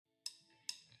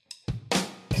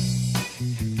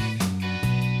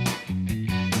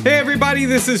Hey everybody,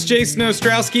 this is Jason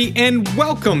Ostrowski, and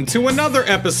welcome to another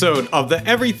episode of the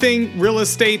Everything Real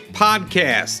Estate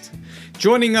Podcast.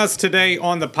 Joining us today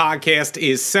on the podcast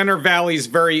is Center Valley's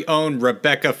very own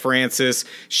Rebecca Francis.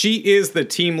 She is the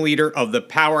team leader of the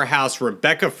powerhouse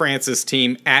Rebecca Francis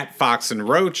team at Fox &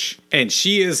 Roach, and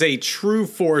she is a true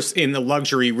force in the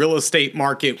luxury real estate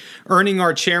market, earning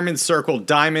our Chairman's Circle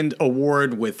Diamond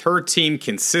Award with her team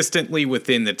consistently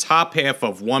within the top half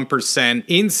of 1%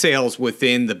 in sales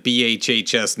within the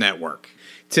BHHS network.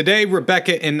 Today,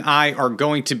 Rebecca and I are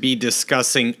going to be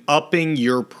discussing upping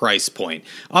your price point.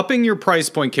 Upping your price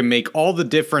point can make all the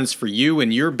difference for you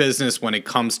and your business when it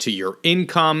comes to your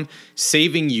income,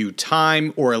 saving you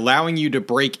time, or allowing you to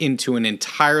break into an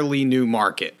entirely new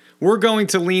market. We're going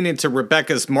to lean into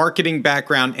Rebecca's marketing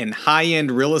background and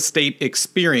high-end real estate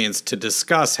experience to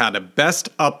discuss how to best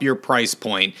up your price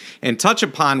point and touch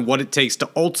upon what it takes to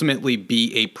ultimately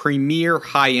be a premier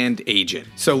high-end agent.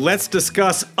 So let's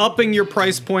discuss upping your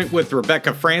price point with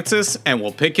Rebecca Francis, and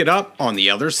we'll pick it up on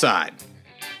the other side.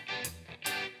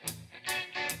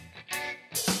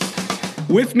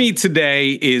 With me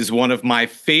today is one of my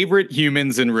favorite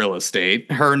humans in real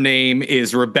estate. Her name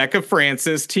is Rebecca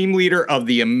Francis, team leader of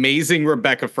the amazing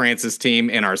Rebecca Francis team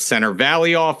in our Center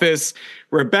Valley office.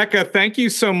 Rebecca, thank you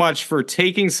so much for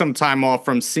taking some time off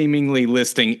from seemingly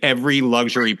listing every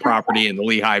luxury property in the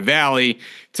Lehigh Valley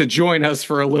to join us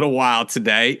for a little while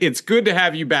today. It's good to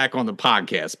have you back on the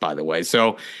podcast, by the way.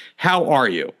 So how are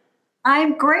you?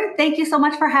 I'm great. Thank you so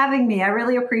much for having me. I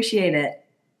really appreciate it.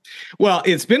 Well,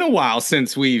 it's been a while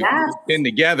since we've been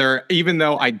together, even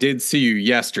though I did see you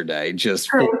yesterday. Just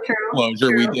full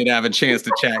disclosure, we did have a chance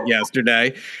to chat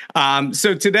yesterday.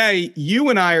 So today, you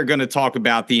and I are going to talk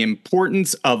about the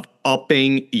importance of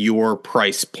upping your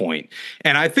price point.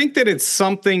 And I think that it's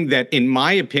something that, in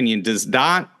my opinion, does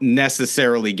not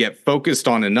necessarily get focused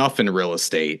on enough in real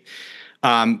estate.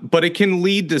 But it can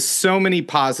lead to so many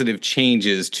positive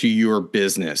changes to your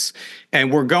business.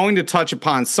 And we're going to touch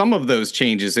upon some of those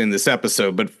changes in this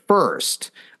episode. But first,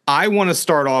 I want to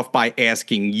start off by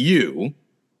asking you,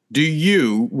 do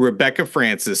you, Rebecca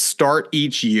Francis, start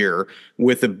each year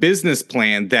with a business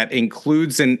plan that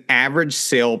includes an average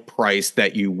sale price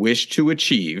that you wish to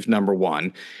achieve, number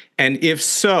one? And if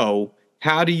so,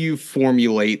 how do you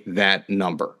formulate that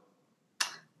number?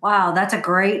 Wow, that's a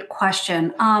great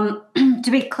question.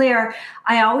 To be clear,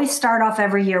 I always start off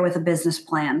every year with a business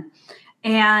plan,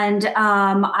 and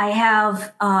I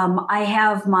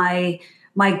have my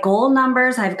goal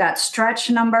numbers. I've got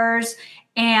stretch numbers,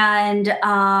 and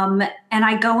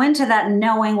I go into that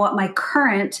knowing what my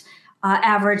current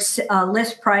average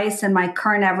list price and my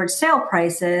current average sale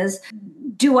price is.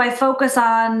 Do I focus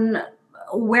on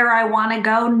where I want to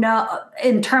go? No,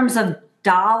 in terms of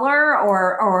dollar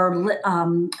or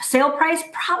sale price,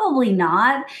 probably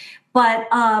not. But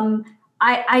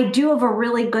I do have a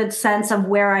really good sense of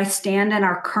where I stand in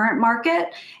our current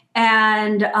market.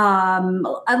 And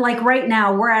like right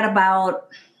now, we're at about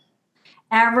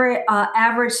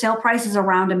average sale price is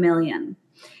around $1 million.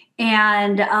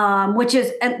 And which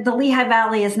is, the Lehigh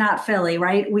Valley is not Philly,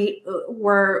 right? We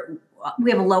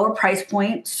have a lower price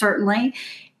point, certainly.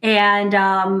 And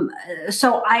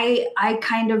so I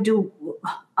kind of do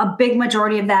a big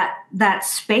majority of that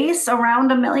space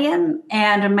around $1 million,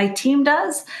 and my team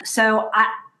does. So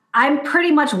I'm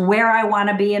pretty much where I want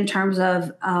to be in terms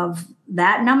of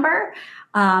that number.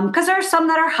 Because there are some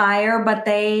that are higher, but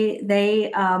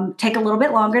they take a little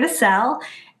bit longer to sell,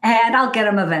 and I'll get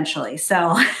them eventually.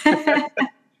 So.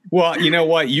 Well, you know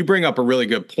what? You bring up a really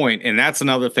good point, and that's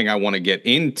another thing I want to get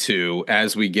into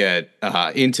as we get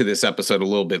into this episode a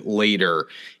little bit later,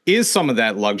 is some of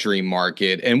that luxury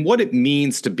market and what it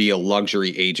means to be a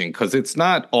luxury agent, because it's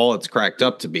not all it's cracked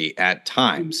up to be at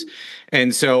times.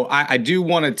 And so I do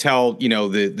want to tell,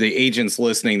 the agents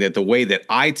listening that the way that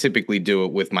I typically do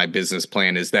it with my business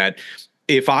plan is that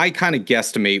if I kind of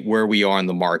guesstimate where we are in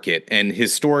the market, and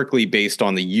historically based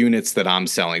on the units that I'm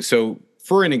selling. So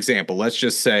for an example, let's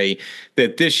just say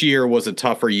that this year was a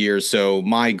tougher year. So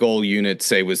my goal unit,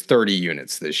 say, was 30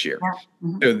 units this year. Yeah.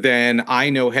 Mm-hmm. So then I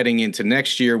know heading into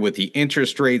next year with the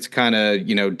interest rates kind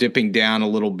of, dipping down a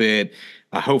little bit,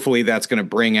 hopefully that's going to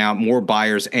bring out more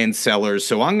buyers and sellers.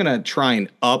 So I'm going to try and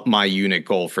up my unit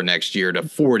goal for next year to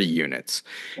 40 units.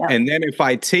 Yeah. And then if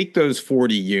I take those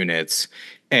 40 units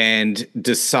and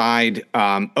decide,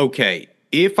 okay,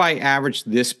 if I average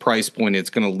this price point, it's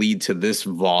going to lead to this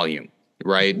volume.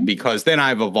 Right. Mm-hmm. Because then I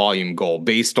have a volume goal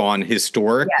based on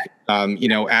historic,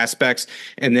 aspects,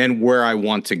 and then where I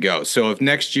want to go. So if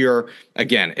next year,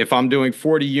 again, if I'm doing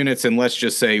 40 units and let's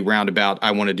just say roundabout,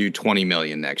 I want to do 20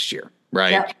 million next year.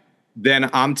 Right. Yep. then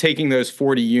I'm taking those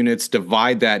 40 units,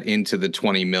 divide that into the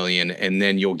 20 million, and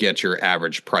then you'll get your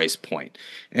average price point.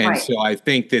 And Right. so I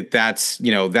think that that's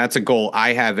a goal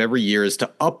I have every year, is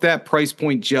to up that price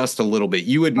point just a little bit.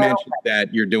 You had mentioned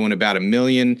that you're doing about $1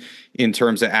 million in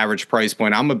terms of average price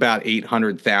point. I'm about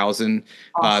 800,000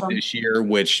 Awesome. this year,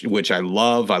 which I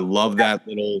love. I love that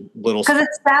little. Because it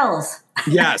sells.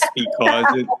 Yes,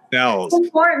 because it It's sells.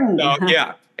 important. So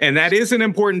yeah, and that is an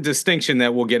important distinction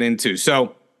that we'll get into.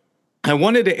 So I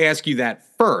wanted to ask you that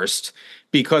first,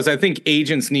 because I think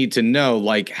agents need to know,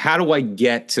 like, how do I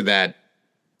get to that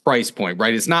price point,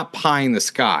 right? It's not pie in the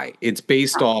sky. It's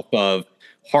based off of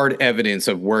hard evidence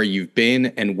of where you've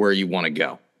been and where you want to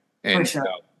go. For And so,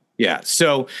 sure. yeah.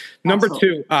 So number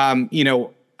Absolutely. two,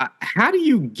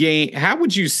 how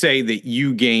would you say that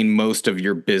you gain most of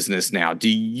your business now? Do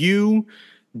you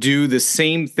do the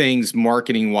same things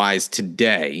marketing wise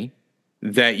today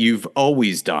that you've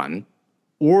always done?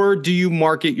 Or do you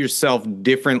market yourself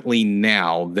differently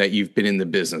now that you've been in the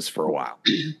business for a while?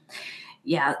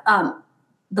 Yeah.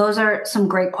 Those are some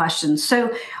great questions.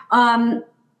 So,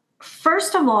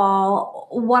 first of all,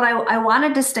 what I want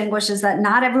to distinguish is that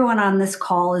not everyone on this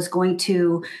call is going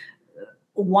to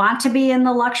want to be in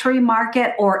the luxury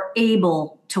market or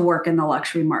able to work in the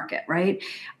luxury market, right?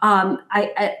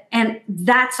 And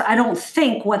that's, I don't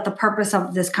think, what the purpose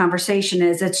of this conversation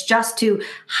is. It's just to,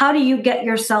 how do you get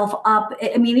yourself up?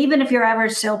 I mean, even if your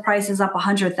average sale price is up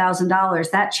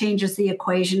 $100,000, that changes the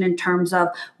equation in terms of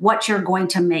what you're going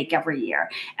to make every year,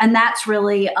 and that's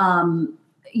really,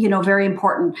 very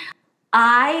important.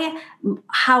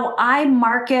 How I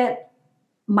market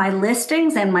my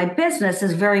listings and my business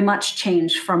has very much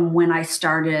changed from when I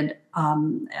started,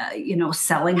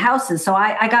 selling houses. So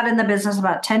I got in the business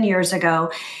about 10 years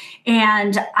ago.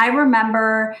 And I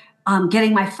remember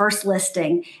getting my first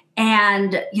listing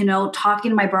and,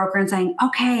 talking to my broker and saying,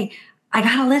 okay, I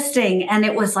got a listing, and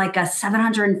it was like a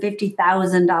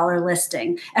 $750,000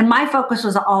 listing. And my focus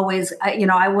was always,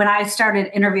 when I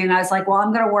started interviewing, I was like, well,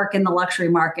 I'm going to work in the luxury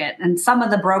market. And some of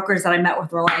the brokers that I met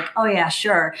with were like, oh yeah,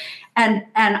 sure. And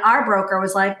our broker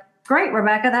was like, great,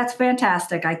 Rebecca, that's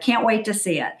fantastic. I can't wait to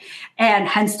see it. And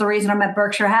hence the reason I'm at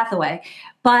Berkshire Hathaway.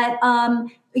 But,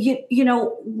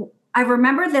 I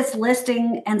remember this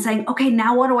listing and saying, okay,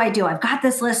 now what do I do? I've got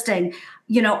this listing.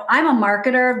 I'm a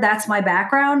marketer. That's my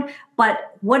background.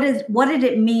 But what did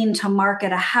it mean to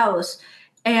market a house?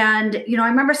 And, I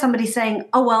remember somebody saying,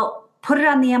 oh, well, put it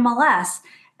on the MLS.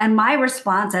 And my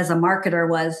response as a marketer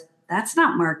was, that's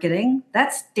not marketing.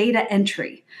 That's data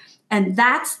entry. And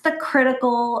that's the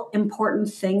critical,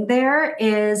 important thing there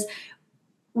is,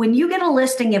 when you get a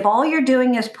listing, if all you're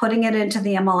doing is putting it into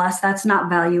the MLS, that's not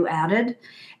value added.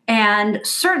 And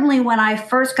certainly when I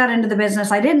first got into the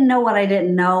business, I didn't know what I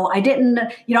didn't know.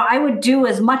 I would do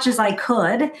as much as I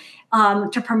could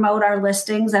to promote our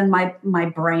listings and my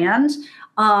brand.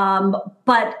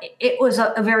 But it was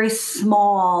a very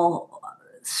small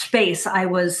space I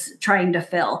was trying to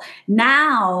fill.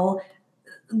 Now,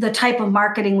 the type of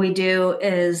marketing we do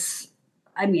is,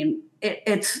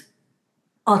 it's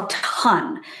a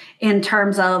ton in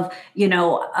terms of,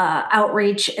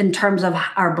 outreach, in terms of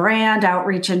our brand,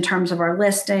 outreach in terms of our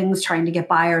listings, trying to get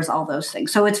buyers, all those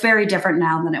things. So it's very different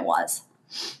now than it was.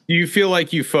 Do you feel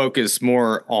like you focus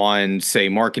more on, say,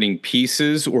 marketing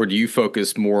pieces, or do you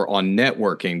focus more on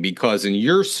networking? Because in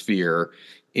your sphere,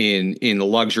 in the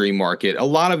luxury market, a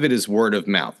lot of it is word of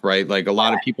mouth, right? Like a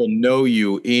lot of people know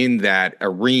you in that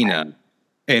arena.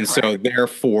 And so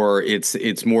therefore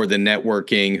it's more the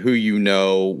networking, who you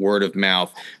know, word of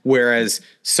mouth. Whereas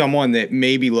someone that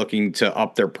may be looking to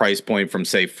up their price point from,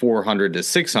 say, 400 to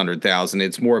 600,000,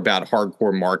 it's more about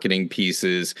hardcore marketing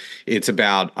pieces. It's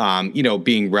about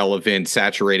being relevant,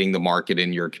 saturating the market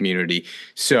in your community.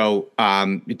 So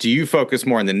do you focus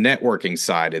more on the networking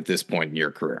side at this point in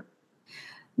your career?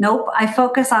 Nope, I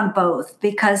focus on both,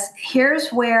 because here's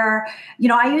where,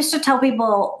 I used to tell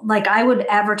people, like, I would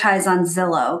advertise on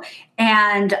Zillow,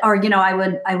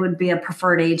 I would be a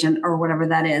preferred agent or whatever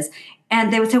that is.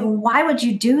 And they would say, well, why would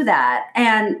you do that?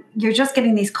 And you're just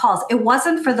getting these calls. It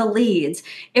wasn't for the leads.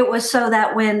 It was so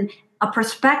that when a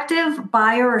prospective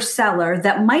buyer or seller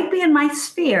that might be in my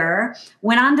sphere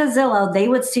went on to Zillow, they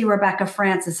would see Rebecca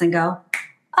Francis and go,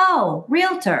 oh,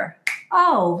 realtor.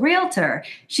 Oh, realtor.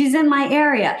 She's in my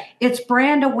area. It's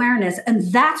brand awareness. And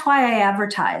that's why I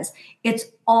advertise. It's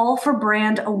all for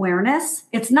brand awareness.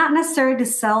 It's not necessary to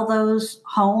sell those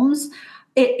homes.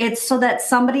 It's so that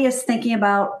somebody is thinking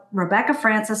about Rebecca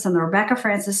Francis and the Rebecca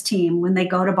Francis team when they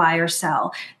go to buy or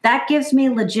sell. That gives me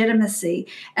legitimacy.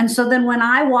 And so then when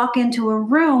I walk into a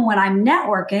room, when I'm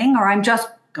networking or I'm just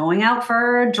going out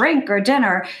for a drink or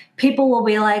dinner, people will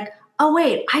be like, oh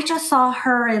wait, I just saw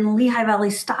her in Lehigh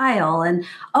Valley Style, and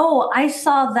oh, I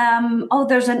saw them. Oh,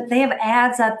 they have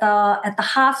ads at the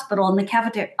hospital in the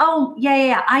cafeteria. Oh, yeah, yeah,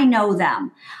 yeah, I know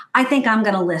them. I think I'm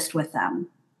going to list with them.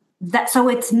 That so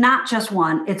it's not just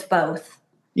one; it's both.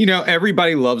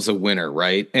 Everybody loves a winner,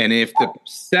 right? And if the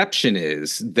perception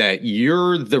is that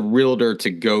you're the realtor to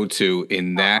go to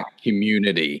in that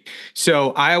community,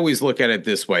 so I always look at it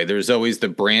this way. There's always the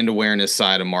brand awareness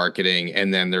side of marketing,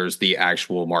 and then there's the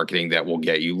actual marketing that will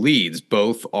get you leads.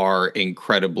 Both are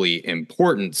incredibly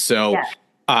important. So,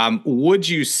 Yeah. would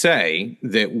you say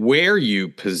that where you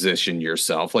position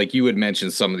yourself, like you had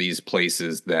mentioned some of these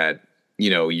places that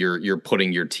you're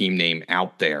putting your team name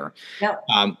out there, Yep.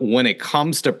 when it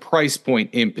comes to price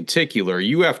point in particular,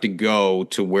 you have to go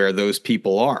to where those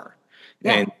people are.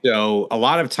 Yeah. And so a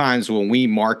lot of times when we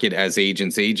market as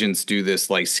agents do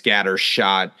this like scatter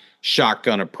shot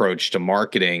shotgun approach to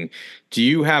marketing. Do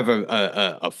you have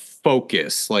a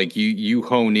focus, like you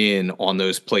hone in on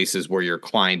those places where your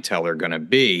clientele are going to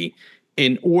be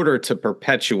in order to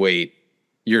perpetuate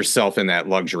yourself in that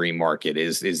luxury market?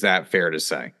 Is that fair to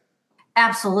say?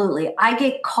 Absolutely. I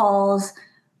get calls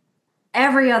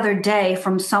every other day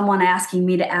from someone asking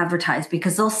me to advertise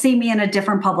because they'll see me in a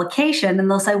different publication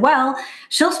and they'll say, well,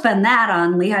 she'll spend that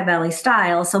on Lehigh Valley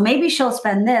Style. So maybe she'll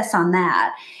spend this on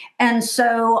that. And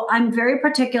so I'm very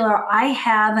particular. I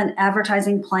have an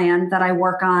advertising plan that I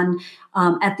work on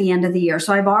at the end of the year.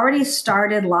 So I've already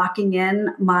started locking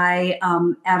in my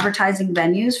advertising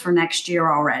venues for next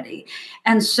year already.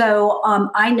 And so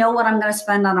I know what I'm going to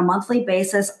spend on a monthly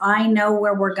basis. I know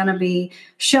where we're going to be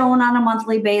shown on a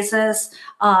monthly basis.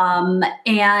 And,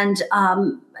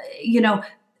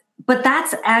 but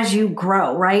that's as you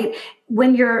grow, right?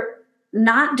 When you're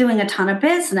not doing a ton of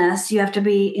business, you have to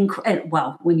be,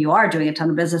 well, when you are doing a ton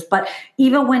of business, but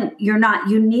even when you're not,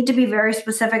 you need to be very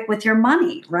specific with your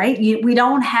money, right? We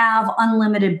don't have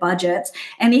unlimited budgets.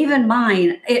 And even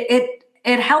mine,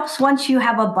 it helps once you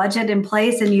have a budget in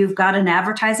place and you've got an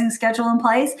advertising schedule in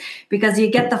place, because you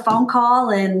get the phone call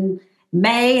in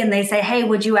May and they say, hey,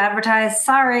 would you advertise?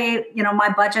 Sorry, my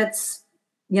budget's,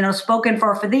 spoken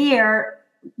for the year.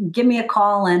 Give me a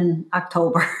call in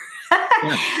October.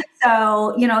 Yeah.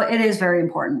 So, it is very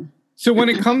important. So when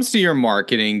it comes to your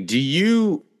marketing, do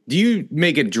you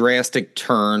make a drastic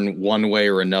turn one way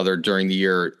or another during the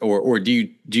year, or do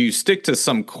you stick to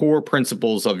some core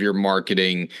principles of your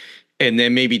marketing and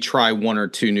then maybe try one or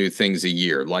two new things a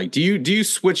year? Like, do you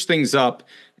switch things up,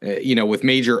 with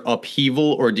major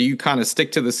upheaval, or do you kind of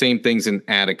stick to the same things and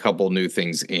add a couple new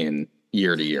things in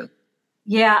year to year?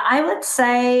 Yeah, I would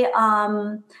say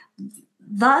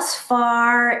thus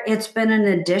far it's been an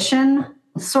addition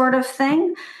sort of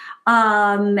thing.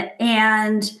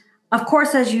 And of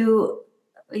course, as you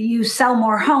sell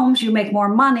more homes, you make more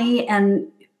money, and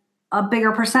a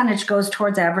bigger percentage goes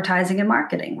towards advertising and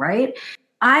marketing, right?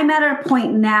 I'm at a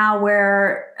point now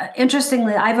where,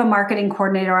 interestingly, I have a marketing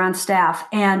coordinator on staff,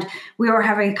 and we were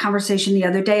having a conversation the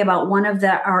other day about one of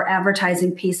our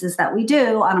advertising pieces that we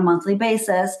do on a monthly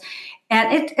basis,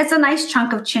 and it's a nice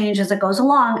chunk of change as it goes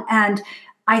along, and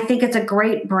I think it's a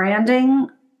great branding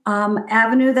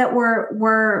avenue that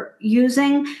we're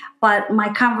using. But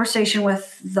my conversation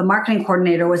with the marketing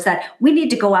coordinator was that we need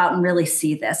to go out and really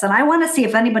see this, and I want to see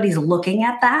if anybody's looking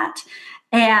at that.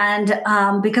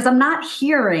 And because I'm not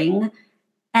hearing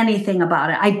anything about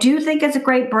it. I do think it's a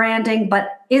great branding,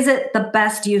 but is it the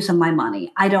best use of my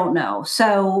money? I don't know.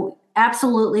 So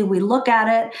absolutely, we look at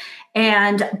it,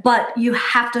 but you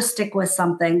have to stick with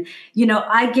something.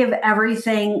 I give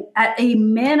everything at a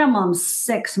minimum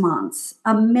 6 months,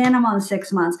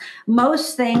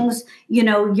 Most things,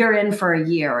 you're in for a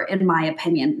year, in my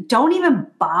opinion. Don't even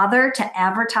bother to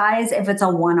advertise if it's a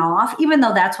one-off, even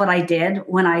though that's what I did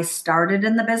when I started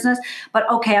in the business. But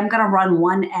okay, I'm going to run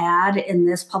one ad in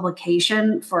this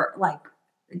publication for, like,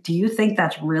 do you think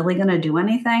that's really going to do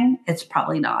anything? It's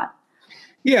probably not.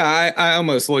 Yeah, I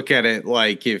almost look at it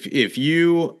like if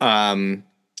you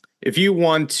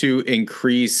want to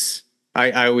increase,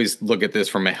 I always look at this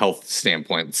from a health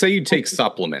standpoint. Say you take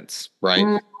supplements, right?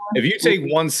 Mm. If you take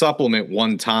one supplement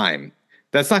one time,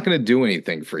 that's not going to do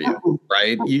anything for you,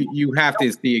 right? You have to,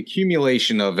 it's the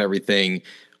accumulation of everything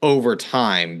over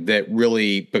time that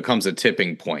really becomes a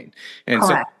tipping point. And so,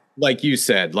 Correct. like you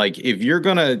said, like if you're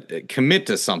going to commit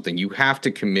to something, you have to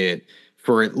commit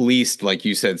for at least, like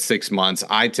you said, 6 months.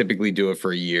 I typically do it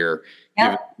for a year, give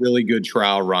it Yep. a really good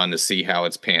trial run to see how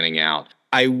it's panning out.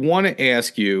 I want to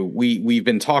ask you, we've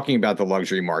been talking about the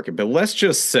luxury market, but let's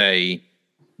just say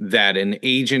that an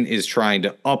agent is trying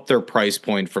to up their price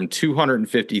point from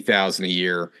 250,000 a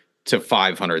year to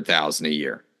 500,000 a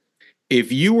year.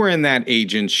 if you were in that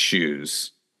agent's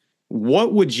shoes,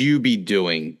 what would you be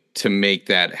doing to make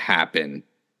that happen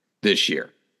this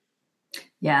year?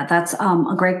 Yeah, that's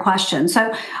a great question.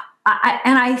 So,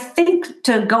 I think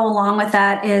to go along with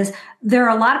that is there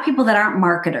are a lot of people that aren't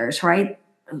marketers, right?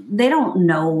 They don't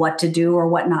know what to do or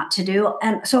what not to do.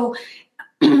 And so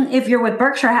if you're with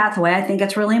Berkshire Hathaway, I think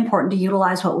it's really important to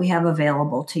utilize what we have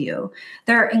available to you.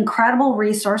 There are incredible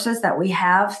resources that we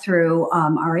have through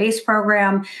our ACE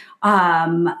program,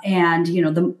 and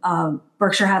the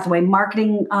Berkshire Hathaway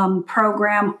marketing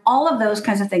program, all of those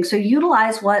kinds of things. So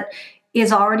utilize what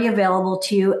is already available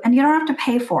to you, and you don't have to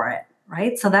pay for it.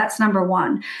 Right. So that's number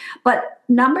one. But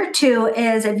number two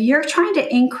is if you're trying to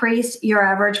increase your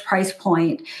average price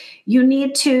point, you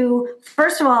need to,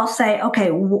 first of all, say, okay,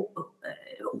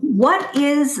 what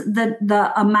is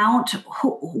the amount?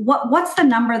 What's the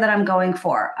number that I'm going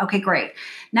for? Okay, great.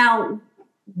 Now,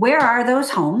 where are those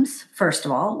homes? First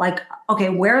of all, like, okay,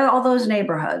 where are all those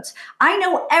neighborhoods? I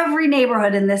know every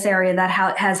neighborhood in this area that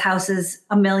has houses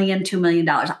 $1 million, $2 million.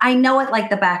 I know it like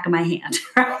the back of my hand,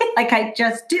 right? Like I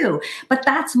just do. But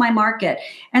that's my market.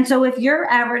 And so if your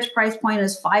average price point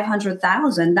is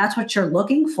 500,000, that's what you're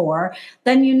looking for,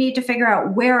 then you need to figure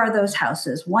out where are those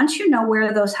houses. Once you know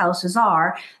where those houses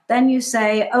are, then you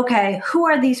say, okay, who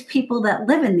are these people that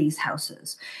live in these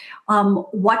houses?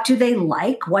 What do they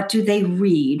like? What do they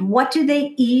read? What do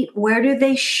they eat? Where do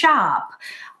they shop?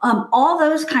 All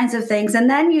those kinds of things. And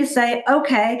then you say,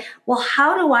 okay, well,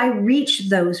 how do I reach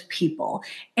those people?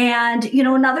 And,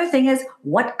 another thing is,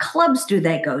 what clubs do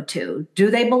they go to? Do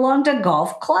they belong to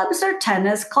golf clubs or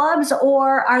tennis clubs,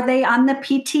 or are they on the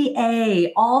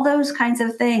PTA? All those kinds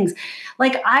of things.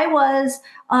 Like I was,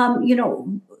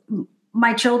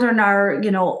 my children are,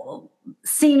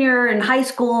 senior in high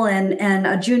school and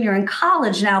a junior in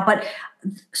college now, but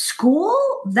school,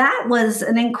 that was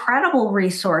an incredible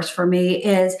resource for me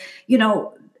is,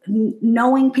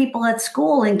 knowing people at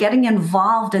school and getting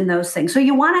involved in those things. So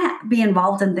you want to be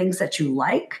involved in things that you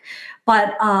like,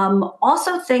 but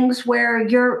also things where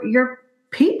your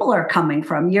people are coming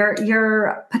from,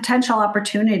 your potential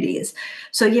opportunities.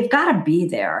 So you've got to be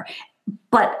there.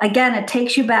 But again, it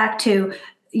takes you back to,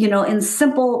 in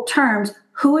simple terms,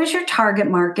 who is your target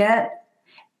market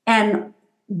and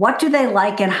what do they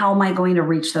like and how am I going to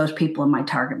reach those people in my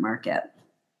target market?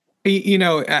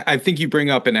 I think you bring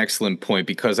up an excellent point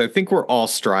because I think we're all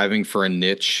striving for a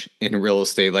niche in real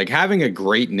estate. Like having a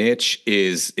great niche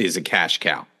is a cash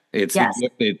cow. It's Yes.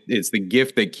 It's the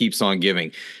gift that keeps on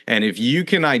giving. And if you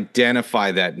can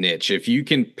identify that niche, if you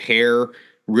can pare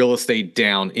real estate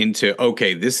down into,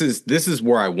 okay, this is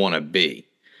where I want to be.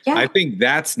 Yeah. I think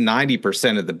that's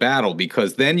 90% of the battle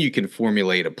because then you can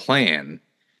formulate a plan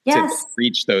to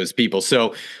reach those people.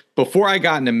 So before I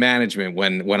got into management,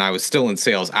 when I was still in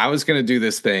sales, I was going to do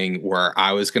this thing where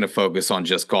I was going to focus on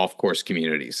just golf course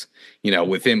communities,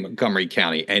 within Montgomery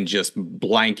County and just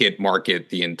blanket market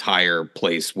the entire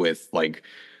place with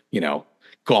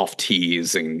golf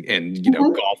tees and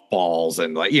golf balls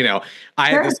and I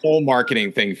had this whole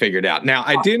marketing thing figured out. Now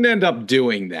I didn't end up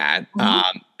doing that,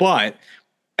 but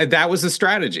that was a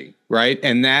strategy, right?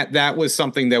 And that was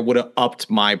something that would have upped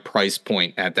my price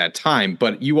point at that time.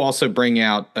 But you also bring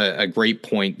out a great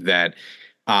point that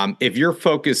if your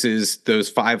focus is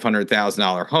those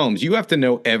 $500,000 homes, you have to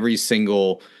know every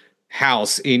single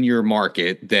house in your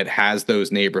market that has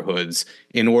those neighborhoods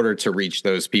in order to reach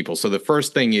those people. So the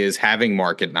first thing is having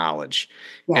market knowledge.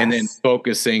 Yes. And then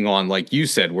focusing on, like you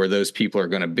said, where those people are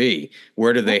going to be.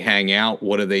 Where do they hang out?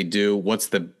 What do they do? What's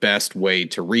the best way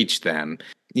to reach them?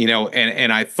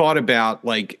 And I thought about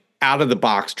like out of the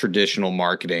box traditional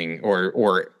marketing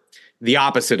or the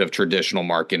opposite of traditional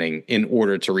marketing in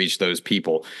order to reach those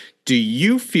people. Do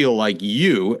you feel like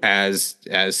you as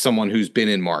someone who's been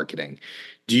in marketing,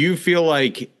 do you feel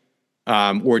like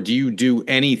or do you do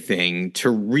anything to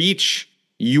reach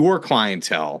your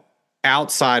clientele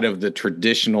outside of the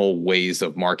traditional ways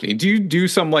of marketing? Do you do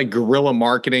some like guerrilla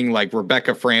marketing like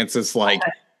Rebecca Francis, like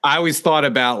I always thought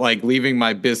about like leaving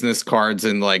my business cards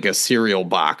in like a cereal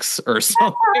box or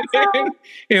something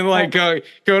and like go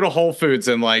to Whole Foods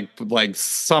and like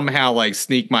somehow like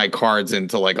sneak my cards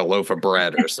into like a loaf of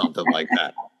bread or something like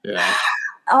that. Yeah.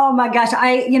 Oh my gosh.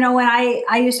 When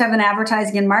I used to have an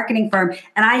advertising and marketing firm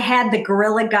and I had the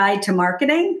Guerrilla Guide to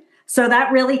Marketing. So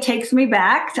that really takes me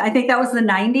back. I think that was the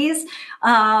 90s.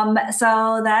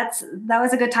 So that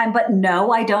was a good time. But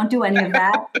no, I don't do any of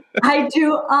that. I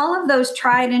do all of those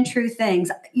tried and true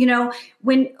things.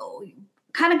 When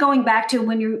kind of going back to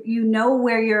when you know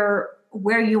where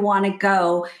you want to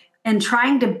go and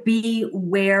trying to be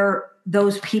where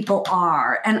those people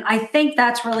are. And I think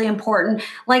that's really important.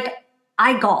 Like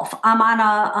I golf. I'm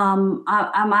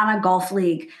on a golf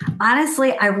league.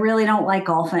 Honestly, I really don't like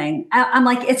golfing. I'm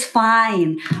like, it's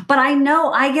fine, but I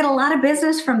know I get a lot of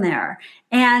business from there.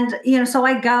 And, so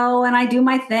I go and I do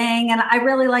my thing and I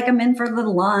really like I'm in for the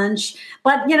lunch.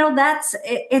 But,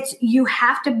 it's, you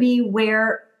have to be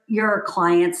where your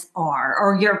clients are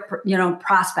or your,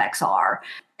 prospects are.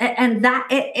 And that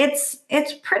it's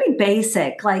pretty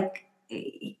basic. Like,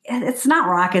 it's not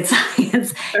rocket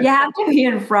science. You have to be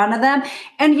in front of them.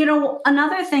 And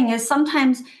another thing is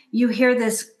sometimes you hear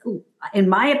this, in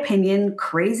my opinion,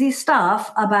 crazy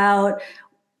stuff about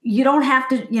you don't have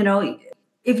to,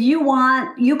 if you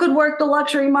want, you could work the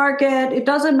luxury market. It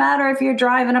doesn't matter if you're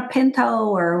driving a Pinto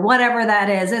or whatever that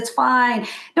is. It's fine.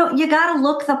 No, you got to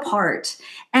look the part.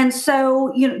 And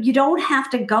so you don't have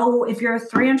to go if you're a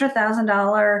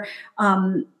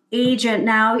 $300,000 agent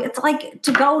now. It's like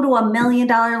to go to $1 million.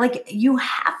 Like you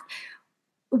have,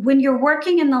 when you're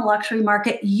working in the luxury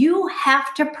market, you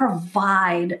have to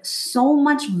provide so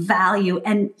much value,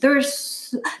 and there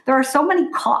are so many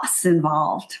costs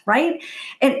involved, right?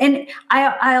 And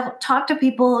I'll talk to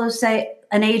people who say,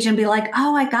 an agent be like,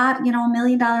 oh, I got, $1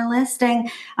 million listing.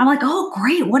 I'm like, oh,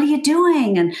 great. What are you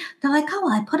doing? And they're like, oh,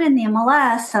 well, I put in the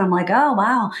MLS. And I'm like, oh,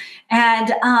 wow.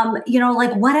 And,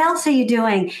 like, what else are you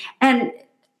doing? And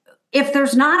if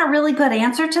there's not a really good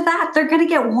answer to that, they're going to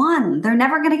get one. They're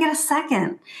never going to get a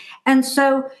second. And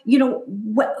so,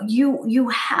 you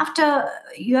have to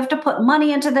put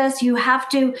money into this. You have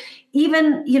to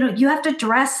even, you have to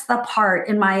dress the part,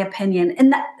 in my opinion.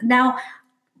 And now,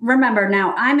 remember,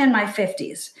 now I'm in my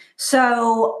 50s.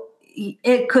 So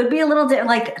it could be a little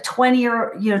like 20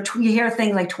 or, you hear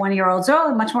things like 20-year-olds,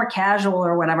 oh, much more casual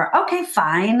or whatever. Okay,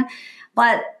 fine.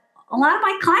 But a lot of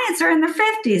my clients are in their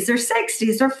 50s, their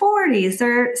 60s, their 40s,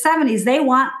 their 70s. They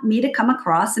want me to come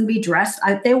across and be dressed.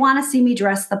 They want to see me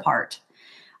dress the part.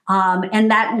 And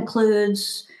that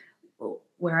includes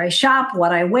where I shop,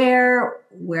 what I wear,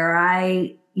 where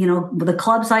the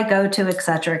clubs I go to, et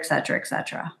cetera, et cetera, et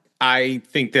cetera. I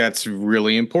think that's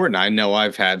really important. I know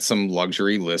I've had some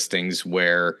luxury listings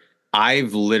where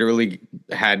I've literally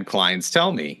had clients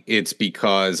tell me it's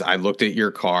because I looked at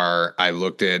your car, I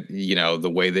looked at,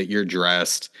 the way that you're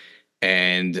dressed,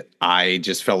 and I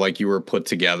just felt like you were put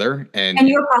together. And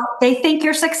they think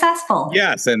you're successful.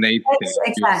 Yes, and they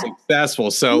think you're successful.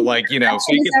 So, fake it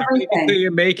until you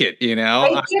make it, Fake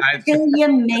it till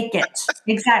you make it.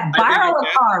 Exactly. Borrow a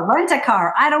car, rent a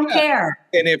car. I don't care.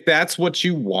 And if that's what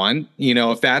you want,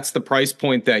 if that's the price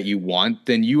point that you want,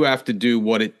 then you have to do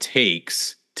what it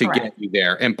takes to get you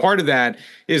there. And part of that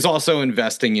is also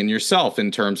investing in yourself in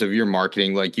terms of your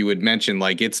marketing. Like you had mentioned,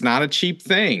 like it's not a cheap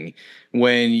thing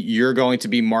when you're going to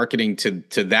be marketing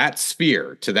to that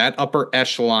sphere, to that upper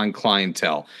echelon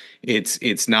clientele.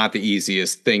 It's not the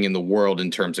easiest thing in the world in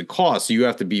terms of cost. You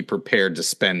have to be prepared to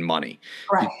spend money.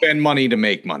 Right. You spend money to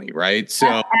make money, right?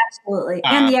 So absolutely.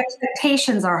 And the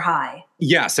expectations are high.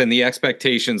 Yes, and the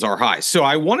expectations are high. So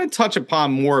I want to touch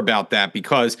upon more about that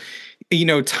because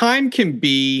time can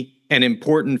be an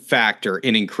important factor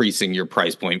in increasing your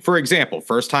price point. For example,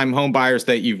 first-time home buyers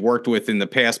that you've worked with in the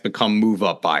past become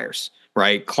move-up buyers,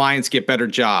 right? Clients get better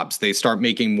jobs. They start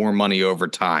making more money over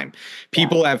time.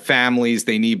 People have families.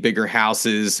 They need bigger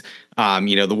houses.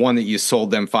 The one that you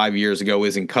sold them 5 years ago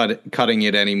isn't cutting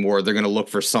it anymore. They're going to look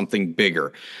for something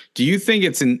bigger. Do you think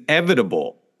it's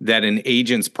inevitable that an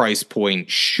agent's price point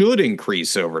should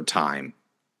increase over time?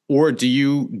 Or do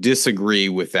you disagree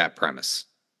with that premise?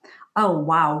 Oh,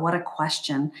 wow. What a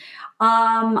question.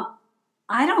 I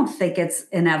don't think it's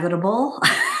inevitable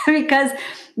because,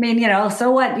 so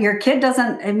what? Your kid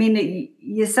doesn't,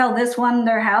 you sell this one,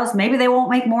 their house, maybe they won't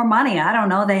make more money. I don't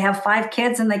know. They have 5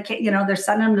 kids and they're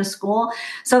sending them to school.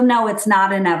 So no, it's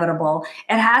not inevitable.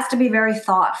 It has to be very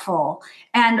thoughtful.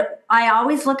 And I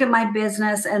always look at my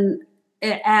business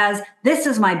as this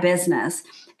is my business.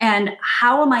 And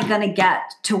how am I going to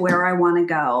get to where I want to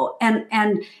go? And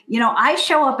I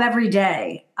show up every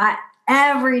day.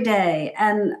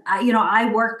 And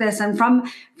I work this. And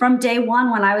from day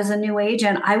one, when I was a new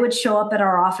agent, I would show up at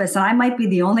our office, and I might be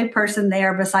the only person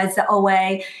there besides the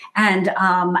OA, and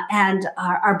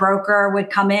our broker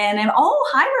would come in, and oh,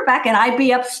 hi, Rebecca, and I'd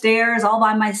be upstairs all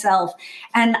by myself,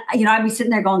 and I'd be sitting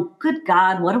there going, "Good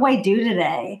God, what do I do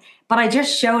today?" But I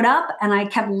just showed up, and I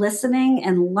kept listening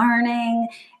and learning,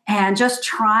 and just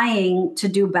trying to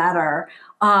do better.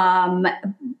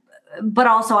 But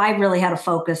also I really had to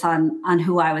focus on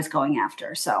who I was going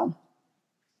after. So.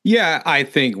 Yeah, I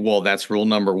think, well, that's rule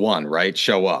number 1, right?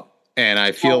 Show up. And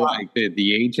I feel like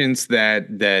the agents that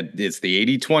it's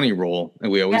the 80-20 rule.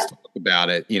 And we always talk about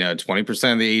it,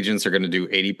 20% of the agents are going to do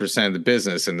 80% of the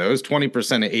business. And those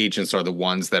 20% of agents are the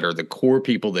ones that are the core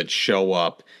people that show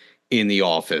up in the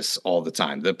office all the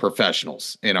time, the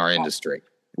professionals in our industry.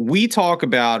 We talk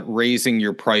about raising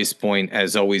your price point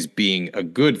as always being a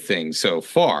good thing so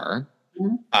far.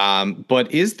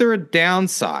 But is there a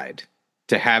downside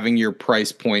to having your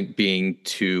price point being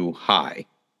too high?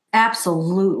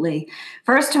 Absolutely.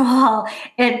 First of all,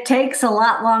 it takes a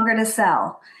lot longer to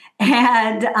sell.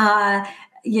 And,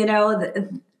 you know,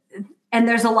 and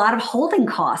there's a lot of holding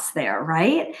costs there,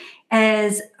 right?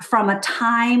 As from a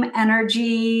time,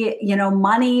 energy,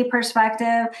 money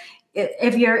perspective,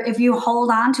 if you hold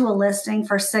on to a listing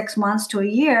for 6 months to a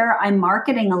year, I'm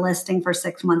marketing a listing for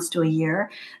 6 months to a year.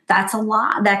 That's a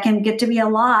lot. That can get to be a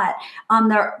lot.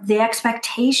 The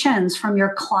expectations from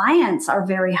your clients are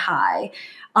very high.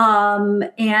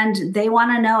 And they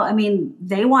want to know,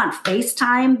 they want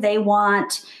FaceTime. They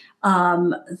want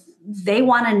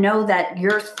to know that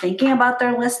you're thinking about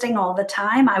their listing all the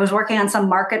time. I was working on some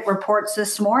market reports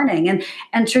this morning,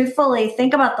 and truthfully,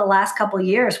 think about the last couple of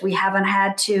years. We haven't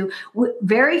had to.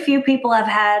 Very few people have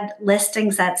had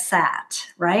listings that sat,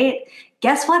 right?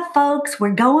 Guess what, folks?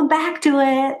 We're going back to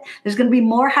it. There's going to be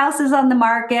more houses on the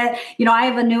market. I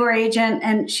have a newer agent,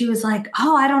 and she was like,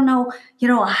 "Oh, I don't know.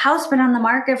 A house been on the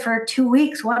market for 2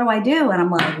 weeks. What do I do?" And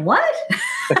I'm like, "What?"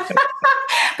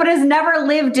 But has never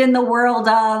lived in the world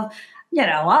of,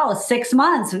 6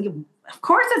 months. Of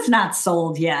course it's not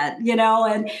sold yet,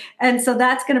 and so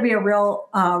that's going to be a real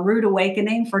rude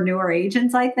awakening for newer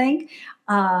agents, I think.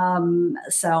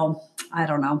 So I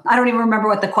don't know. I don't even remember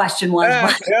what the question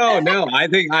was. No. I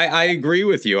think I agree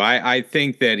with you. I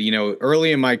think that,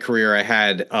 early in my career, I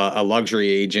had a luxury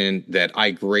agent that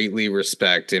I greatly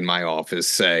respect in my office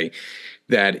say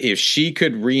that if she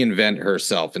could reinvent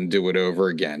herself and do it over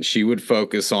again, she would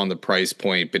focus on the price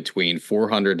point between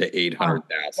 400 to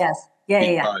 800,000. Yes.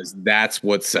 Yeah. Because that's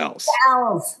what sells.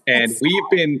 And It's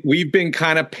we've been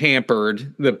kind of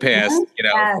pampered the past,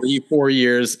 3-4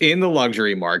 years in the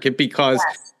luxury market because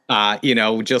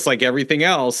just like everything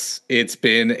else, it's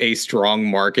been a strong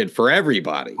market for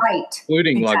everybody, right,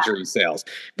 including luxury sales.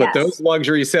 But those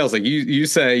luxury sales, like you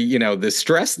say, the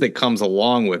stress that comes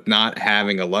along with not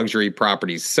having a luxury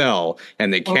property sell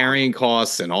and the carrying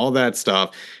costs and all that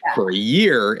stuff for a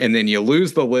year, and then you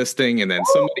lose the listing, and then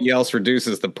somebody else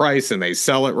reduces the price and they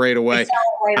sell it right away.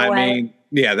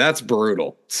 Yeah, that's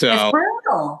brutal. So it's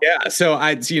brutal. Yeah. So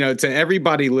to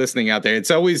everybody listening out there, it's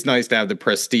always nice to have the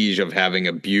prestige of having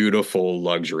a beautiful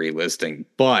luxury listing.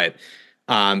 But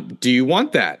do you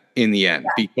want that in the end?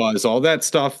 Because all that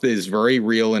stuff is very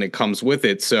real and it comes with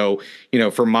it. So,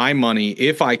 for my money,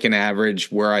 if I can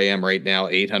average where I am right now,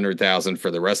 800,000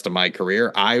 for the rest of my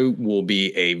career, I will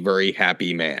be a very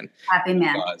happy man. Happy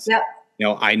man. Because,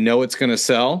 I know it's going to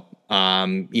sell,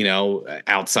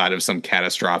 outside of some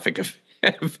catastrophic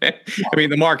event.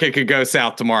 The market could go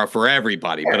south tomorrow for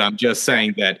everybody, but I'm just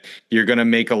saying that you're going to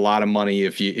make a lot of money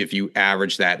if you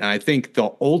average that. And I think the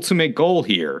ultimate goal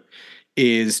here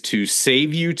is to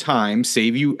save you time,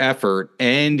 save you effort,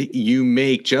 and you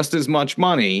make just as much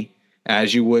money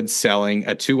as you would selling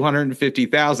a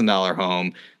 $250,000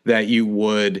 home that you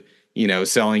would,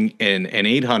 selling an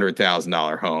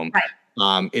 $800,000 home.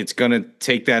 Right. It's going to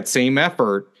take that same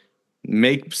effort,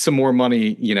 make some more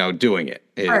money, doing it.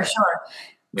 For sure.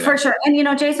 For sure.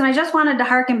 And, Jason, I just wanted to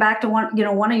harken back to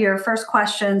one of your first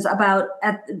questions about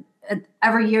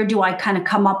every year, do I kind of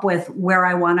come up with where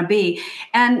I want to be?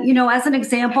 And, as an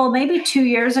example, maybe 2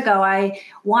 years ago, I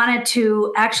wanted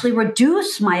to actually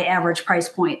reduce my average price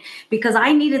point because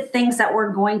I needed things that were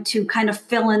going to kind of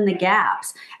fill in the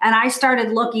gaps. And I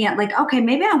started looking at okay,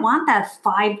 maybe I want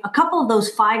a couple of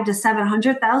those $500,000 to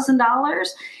 $700,000.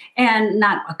 And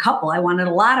not a couple, I wanted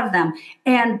a lot of them.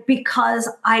 And because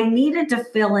I needed to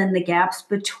fill in the gaps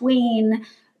between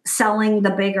selling the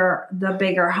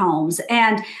bigger homes.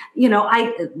 And,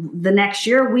 the next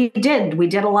year we did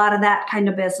a lot of that kind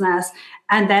of business.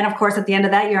 And then of course, at the end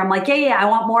of that year, I'm like, yeah, I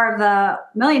want more of the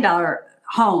 $1 million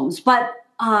homes. But,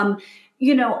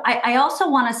 I also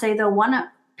want to say though,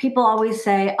 people always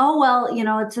say, oh, well,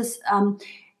 it's just,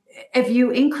 if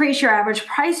you increase your average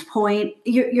price point,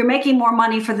 you're making more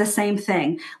money for the same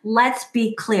thing. Let's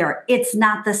be clear. It's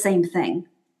not the same thing.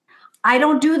 I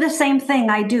don't do the same thing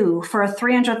I do for a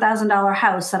 $300,000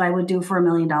 house that I would do for a $1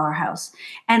 million house.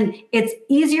 And it's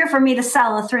easier for me to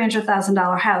sell a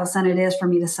 $300,000 house than it is for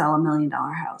me to sell a $1 million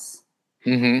house.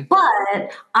 Mm-hmm.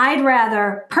 But I'd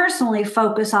rather personally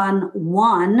focus on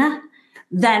one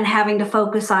than having to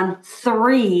focus on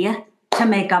three to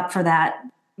make up for that,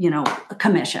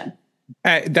 commission.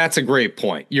 That's a great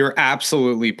point. You're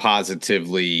absolutely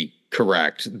positively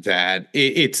correct that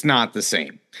it's not the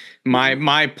same.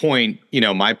 My point,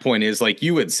 my point is like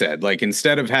you had said, like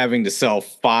instead of having to sell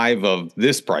 5 of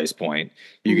this price point,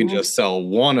 you can just sell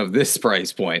 1 of this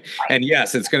price point. And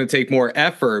yes, it's going to take more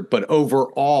effort, but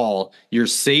overall, you're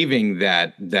saving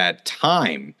that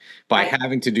time by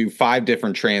having to do 5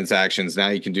 different transactions. Now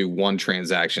you can do 1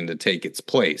 transaction to take its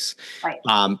place. Right.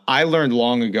 I learned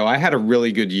long ago, I had a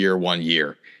really good year one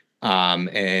year.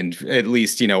 And at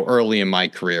least, early in my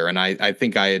career. And I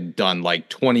think I had done like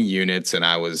 20 units and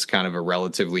I was kind of a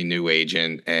relatively new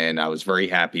agent and I was very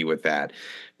happy with that.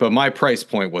 But my price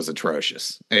point was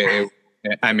atrocious.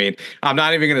 I mean, I'm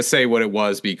not even going to say what it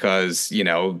was because,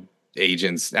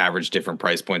 agents average different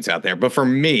price points out there. But for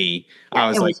me, I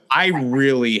was like, I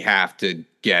really have to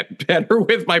get better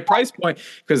with my price point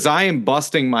because I am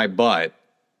busting my butt.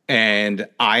 And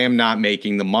I am not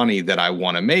making the money that I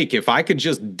want to make. If I could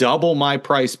just double my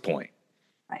price point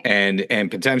and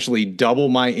potentially double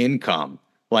my income,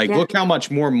 look how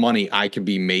much more money I could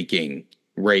be making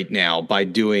right now by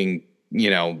doing,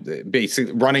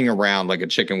 basically running around like a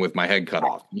chicken with my head cut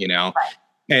off,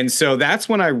 And so that's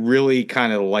when I really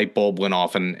kind of the light bulb went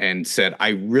off and said, I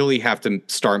really have to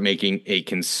start making a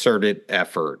concerted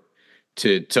effort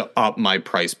to up my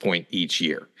price point each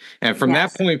year. And from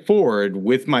that point forward,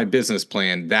 with my business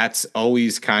plan, that's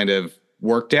always kind of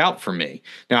worked out for me.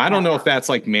 Now, I don't know if that's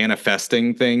like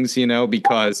manifesting things,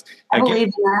 because I believe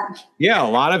in that. Yeah, a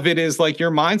lot of it is like your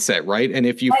mindset, right? And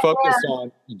if you focus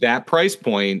on that price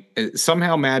point,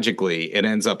 somehow magically it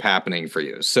ends up happening for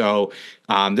you. So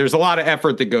there's a lot of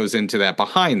effort that goes into that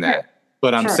behind that.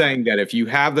 But I'm saying that if you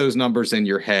have those numbers in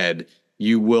your head,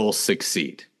 you will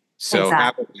succeed. So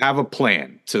have a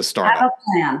plan to start. Have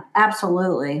a plan.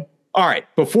 Absolutely. All right.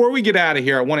 Before we get out of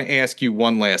here, I want to ask you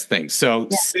one last thing. So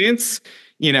since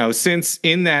in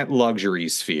that luxury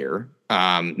sphere,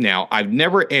 now I've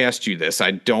never asked you this.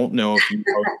 I don't know if you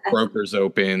host brokers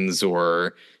opens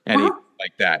or anything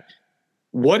like that.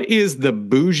 What is the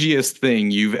bougiest thing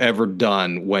you've ever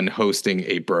done when hosting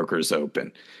a brokers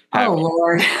open?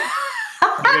 Lord.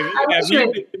 Have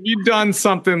you done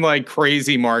something like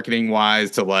crazy marketing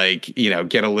wise to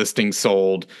get a listing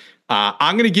sold?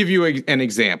 I'm going to give you an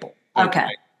example. Okay.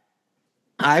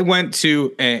 I went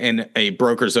to a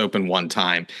broker's open one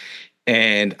time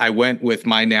and I went with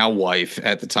my now wife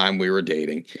at the time we were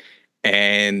dating.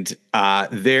 And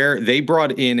they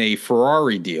brought in a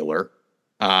Ferrari dealer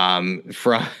from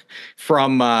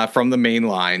the main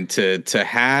line to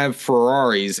have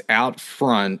Ferraris out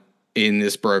front in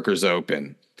this broker's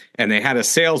open. And they had a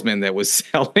salesman that was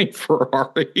selling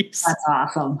Ferraris. That's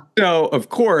awesome. So, of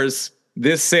course,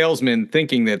 this salesman,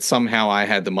 thinking that somehow I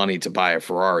had the money to buy a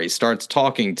Ferrari, starts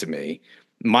talking to me.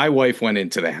 My wife went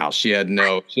into the house. She had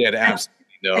absolutely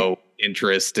no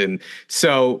interest. And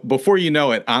so before you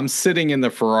know it, I'm sitting in the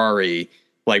Ferrari,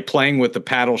 like playing with the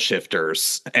paddle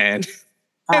shifters and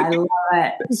I love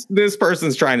it. This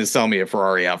person's trying to sell me a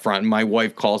Ferrari out front. And my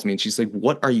wife calls me and she's like,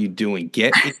 what are you doing?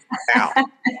 Get it out.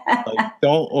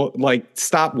 Don't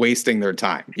stop wasting their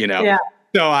time, Yeah.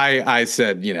 So I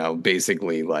said,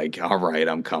 basically all right,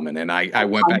 I'm coming. And I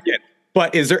went back in.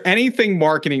 But is there anything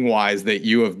marketing wise that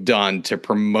you have done to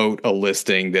promote a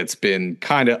listing that's been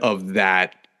kind of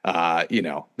that,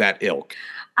 that ilk?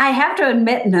 I have to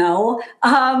admit, no.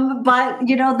 But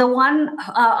the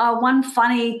one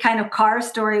funny kind of car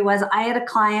story was I had a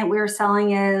client we were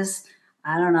selling his,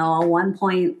 I don't know, a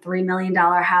 $1.3 million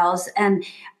house. And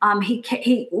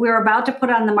we were about to put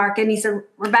it on the market. And he said,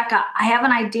 Rebecca, I have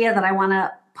an idea that I want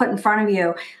to put in front of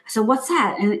you. I said, what's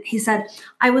that? And he said,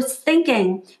 I was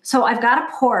thinking, so I've got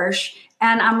a Porsche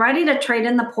and I'm ready to trade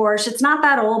in the Porsche. It's not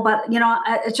that old, but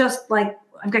it's just like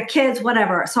I've got kids,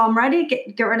 whatever. So I'm ready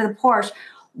to get rid of the Porsche.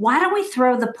 Why don't we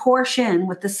throw the Porsche in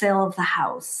with the sale of the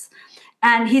house?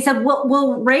 And he said,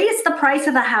 we'll raise the price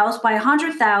of the house by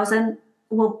 $100,000.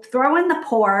 We'll throw in the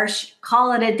Porsche,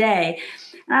 call it a day.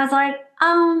 And I was like,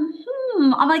 I'm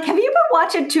like, have you been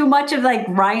watching too much of like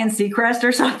Ryan Seacrest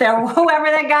or something? Or whoever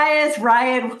that guy is,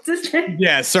 Ryan, what's his name?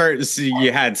 Yeah, sir. So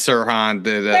you had Sirhan.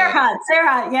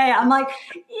 Sirhan. Yeah. I'm like,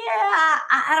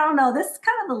 I don't know. This is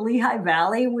kind of the Lehigh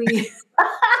Valley.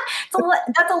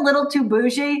 That's a little too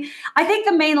bougie. I think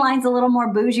the main line's a little more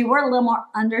bougie. We're a little more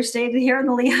understated here in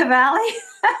the Lehigh Valley.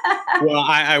 Well,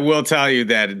 I will tell you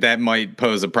that might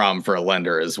pose a problem for a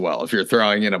lender as well. If you're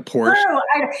throwing in a Porsche.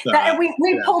 True.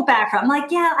 We pulled back from. I'm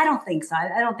like, I don't think so.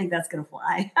 I don't think that's going to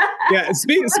fly. Yeah.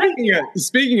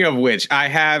 Speaking of which,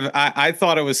 I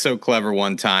thought it was so clever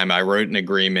one time. I wrote an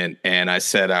agreement and I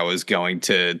said I was going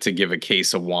to give a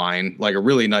case of wine, like a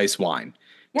really nice wine,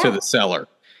 to the seller.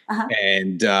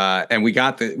 And we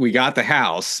got the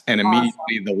house, and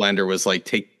immediately the lender was like,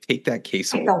 take take that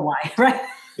case Take away. the why, right?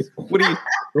 What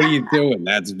are you doing?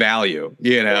 That's value,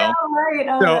 you know? Yeah, right.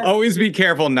 Oh, So always be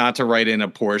careful not to write in a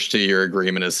Porsche to your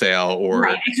agreement of sale or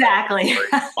right, exactly.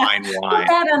 fine Put wine.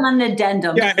 that on an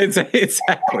addendum. Yeah,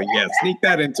 exactly. Yeah, sneak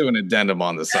that into an addendum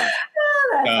on the side.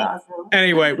 Oh, that's awesome.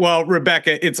 Anyway, well,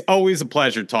 Rebecca, it's always a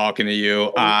pleasure talking to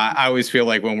you. I always feel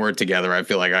like when we're together, I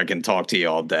feel like I can talk to you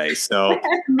all day. So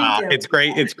Me too. it's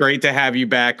great. It's great to have you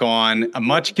back on. A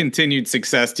much continued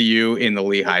success to you in the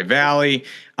Lehigh Valley.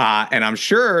 And I'm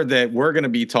sure that we're going to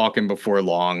be talking before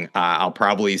long. I'll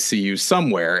probably see you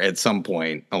somewhere at some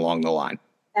point along the line.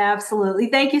 Absolutely.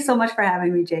 Thank you so much for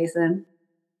having me, Jason.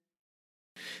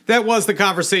 That was the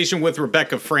conversation with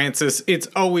Rebecca Francis. It's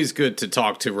always good to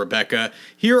talk to Rebecca.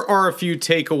 Here are a few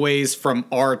takeaways from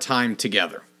our time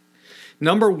together.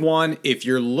 Number one, if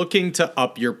you're looking to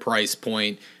up your price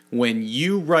point, when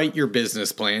you write your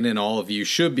business plan, and all of you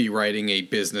should be writing a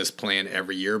business plan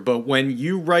every year, but when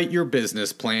you write your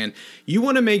business plan, you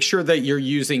want to make sure that you're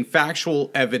using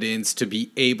factual evidence to be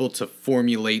able to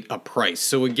formulate a price.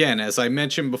 So again, as I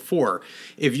mentioned before,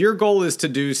 if your goal is to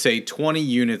do, say, 20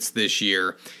 units this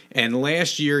year, and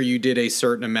last year you did a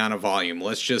certain amount of volume,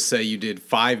 let's just say you did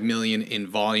 5 million in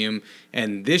volume,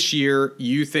 and this year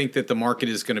you think that the market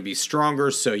is going to be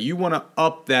stronger, so you want to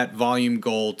up that volume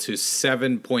goal to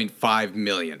 7.5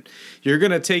 million. You're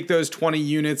going to take those 20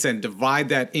 units and divide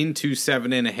that into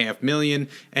 7.5 million,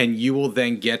 and you will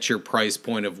then get your price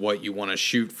point of what you want to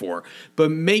shoot for.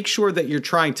 But make sure that you're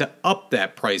trying to up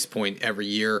that price point every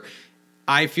year.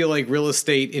 I feel like real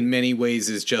estate in many ways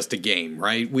is just a game,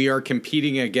 right? We are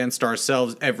competing against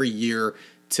ourselves every year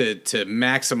to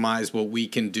maximize what we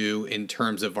can do in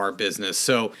terms of our business.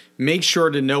 So make sure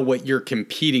to know what you're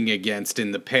competing against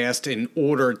in the past in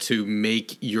order to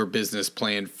make your business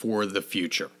plan for the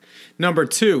future. Number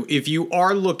two, if you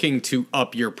are looking to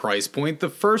up your price point, the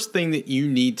first thing that you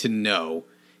need to know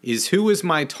is who is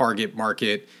my target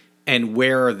market and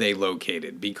where are they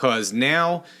located? Because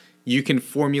now you can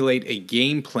formulate a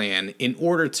game plan in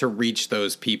order to reach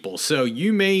those people. So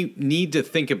you may need to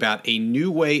think about a new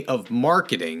way of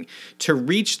marketing to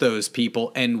reach those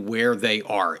people and where they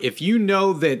are. If you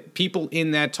know that people in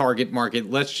that target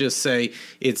market, let's just say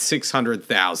it's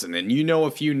 600,000, and you know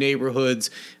a few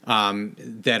neighborhoods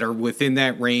that are within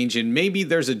that range, and maybe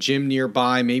there's a gym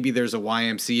nearby, maybe there's a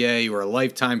YMCA or a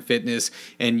Lifetime Fitness,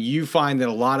 and you find that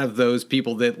a lot of those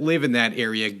people that live in that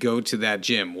area go to that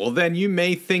gym. Well, then you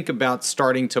may think about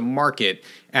starting to market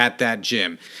at that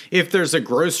gym. If there's a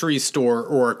grocery store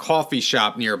or a coffee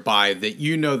shop nearby that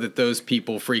you know that those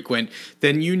people frequent,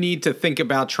 then you need to think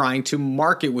about trying to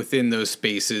market within those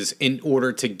spaces in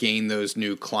order to gain those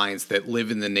new clients that live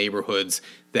in the neighborhoods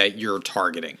that you're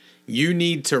targeting. You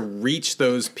need to reach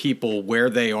those people where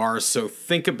they are, so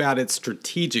think about it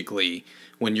strategically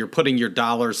when you're putting your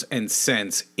dollars and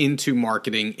cents into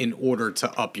marketing in order to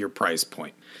up your price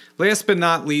point. Last but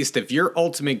not least, if your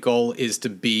ultimate goal is to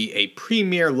be a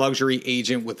premier luxury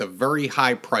agent with a very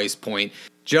high price point,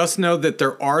 just know that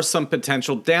there are some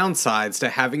potential downsides to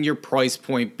having your price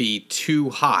point be too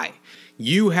high.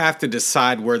 You have to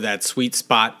decide where that sweet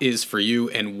spot is for you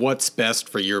and what's best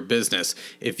for your business.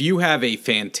 If you have a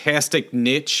fantastic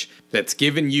niche that's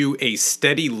given you a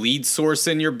steady lead source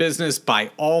in your business,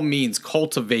 by all means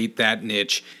cultivate that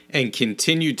niche and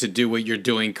continue to do what you're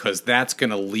doing, because that's going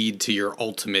to lead to your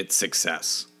ultimate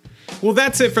success. Well,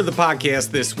 that's it for the podcast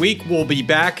this week. We'll be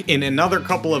back in another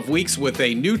couple of weeks with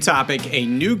a new topic, a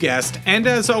new guest, and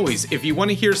as always, if you want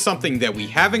to hear something that we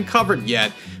haven't covered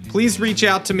yet, please reach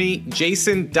out to me,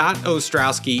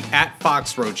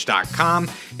 jason.ostrowski@foxroach.com.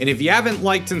 And if you haven't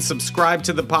liked and subscribed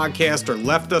to the podcast or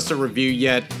left us a review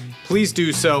yet, please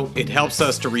do so. It helps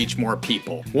us to reach more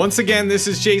people. Once again, this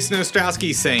is Jason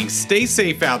Ostrowski saying stay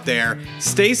safe out there,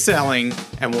 stay selling,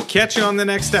 and we'll catch you on the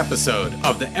next episode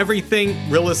of the Everything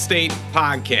Real Estate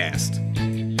Podcast.